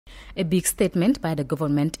A big statement by the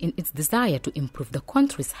government in its desire to improve the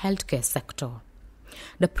country's healthcare sector.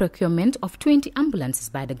 The procurement of 20 ambulances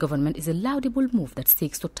by the government is a laudable move that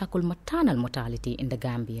seeks to tackle maternal mortality in the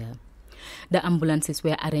Gambia. The ambulances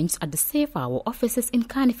were arranged at the Safe Hour offices in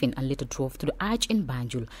Kanifing and later drove to the Arch in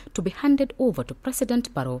Banjul to be handed over to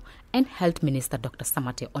President Barrow and Health Minister Dr.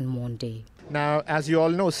 Samate on Monday. Now, as you all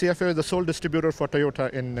know, CFA is the sole distributor for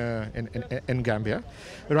Toyota in Gambia,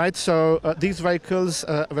 right? So these vehicles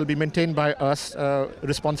will be maintained by us. Our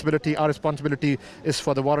responsibility is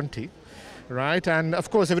for the warranty, right? And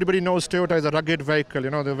of course, everybody knows Toyota is a rugged vehicle,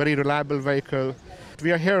 they're a very reliable vehicle.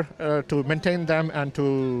 We are here to maintain them and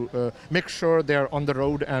to make sure they are on the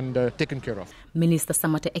road and taken care of. Minister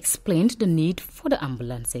Samate explained the need for the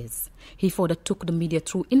ambulances. He further took the media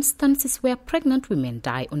through instances where pregnant women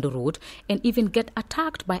die on the road and even get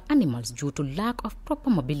attacked by animals due to lack of proper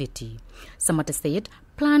mobility. Samate said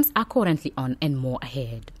plans are currently on and more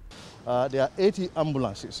ahead. There are 80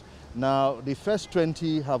 ambulances. Now, the first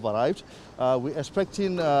 20 have arrived. We're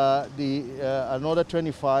expecting another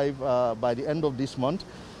 25 by the end of this month.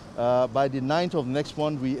 By the 9th of next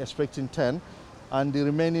month, we're expecting 10. And the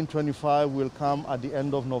remaining 25 will come at the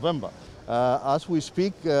end of November. As we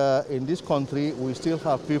speak, in this country, we still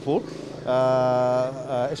have people,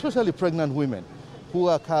 especially pregnant women, who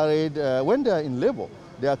are carried, when they are in labor,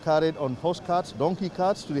 they are carried on horse carts, donkey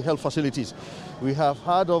carts to the health facilities. We have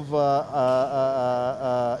heard of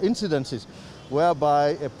incidences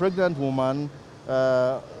whereby a pregnant woman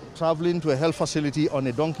traveling to a health facility on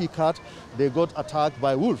a donkey cart, they got attacked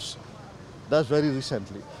by wolves. That's very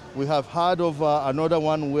recently. We have heard of another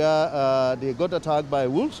one where they got attacked by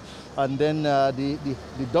wolves, and then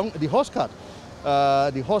the horse cart,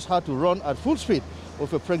 the horse had to run at full speed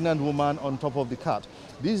with a pregnant woman on top of the cart.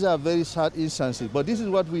 These are very sad instances, but this is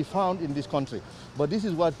what we found in this country. But this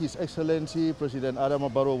is what His Excellency President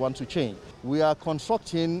Adama Barrow wants to change. We are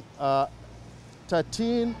constructing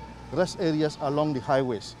 13 rest areas along the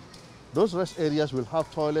highways. Those rest areas will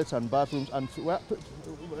have toilets and bathrooms and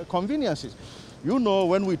conveniences.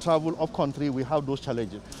 When we travel up country, we have those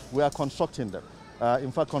challenges. We are constructing them.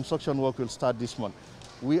 In fact, construction work will start this month.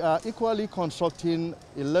 We are equally constructing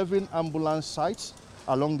 11 ambulance sites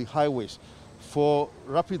along the highways for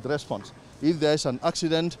rapid response. If there is an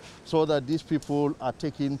accident, so that these people are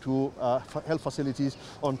taken to health facilities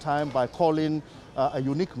on time by calling a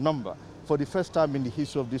unique number for the first time in the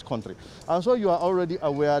history of this country. And so you are already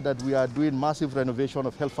aware that we are doing massive renovation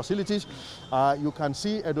of health facilities. You can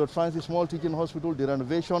see Edward Francis Small Teaching Hospital, the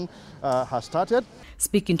renovation has started.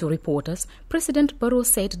 Speaking to reporters, President Barrow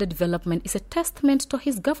said the development is a testament to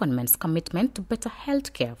his government's commitment to better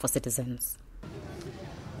health care for citizens.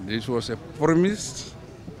 This was a promise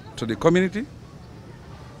to the community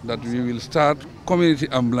that we will start community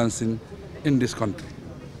ambulancing in this country.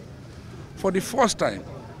 For the first time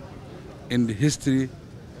in the history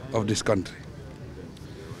of this country,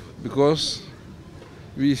 because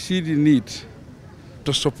we see the need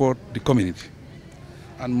to support the community.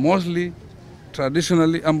 And mostly,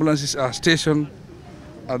 traditionally, ambulances are stationed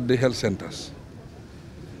at the health centers.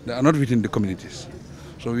 They are not within the communities.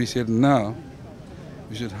 So we said now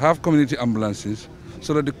we should have community ambulances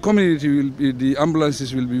so that the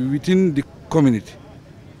ambulances will be within the community,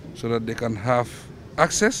 so that they can have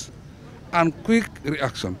access and quick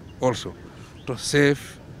reaction also to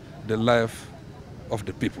save the life of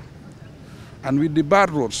the people. And with the bad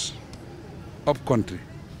roads up country,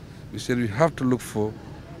 we said we have to look for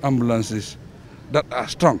ambulances that are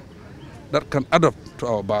strong, that can adapt to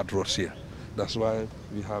our bad roads here. That's why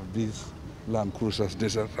we have these Land Cruisers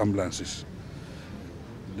desert ambulances.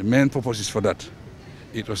 The main purpose is for that.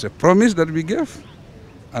 It was a promise that we gave,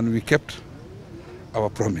 and we kept our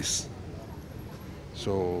promise.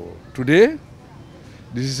 So today,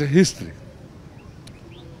 this is a history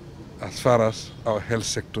as far as our health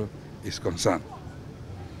sector is concerned.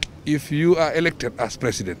 If you are elected as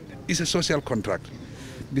president, it's a social contract.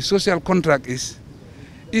 The social contract is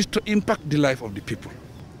to impact the life of the people.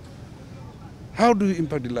 How do you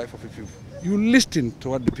impact the life of the people? You listen to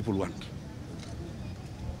what the people want.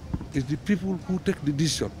 It's the people who take the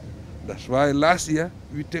decision. That's why last year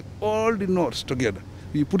we take all the notes together.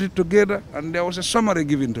 We put it together, and there was a summary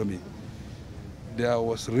given to me. There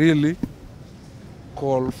was really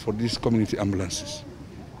call for these community ambulances.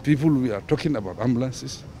 People, we are talking about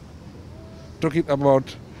ambulances, talking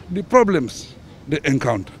about the problems they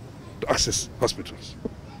encounter to access hospitals,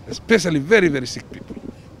 especially very, very sick people.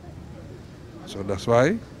 So that's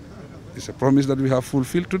why it's a promise that we have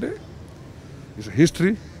fulfilled today. It's a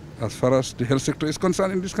history as far as the health sector is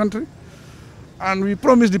concerned in this country. And we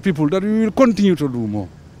promise the people that we will continue to do more,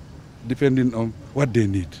 depending on what they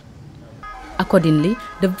need. Accordingly,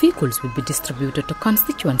 the vehicles will be distributed to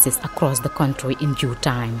constituencies across the country in due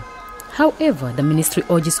time. However, the ministry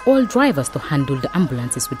urges all drivers to handle the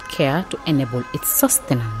ambulances with care to enable its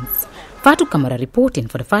sustenance. Fatu Kamara reporting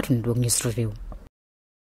for the Fatu Network News Review.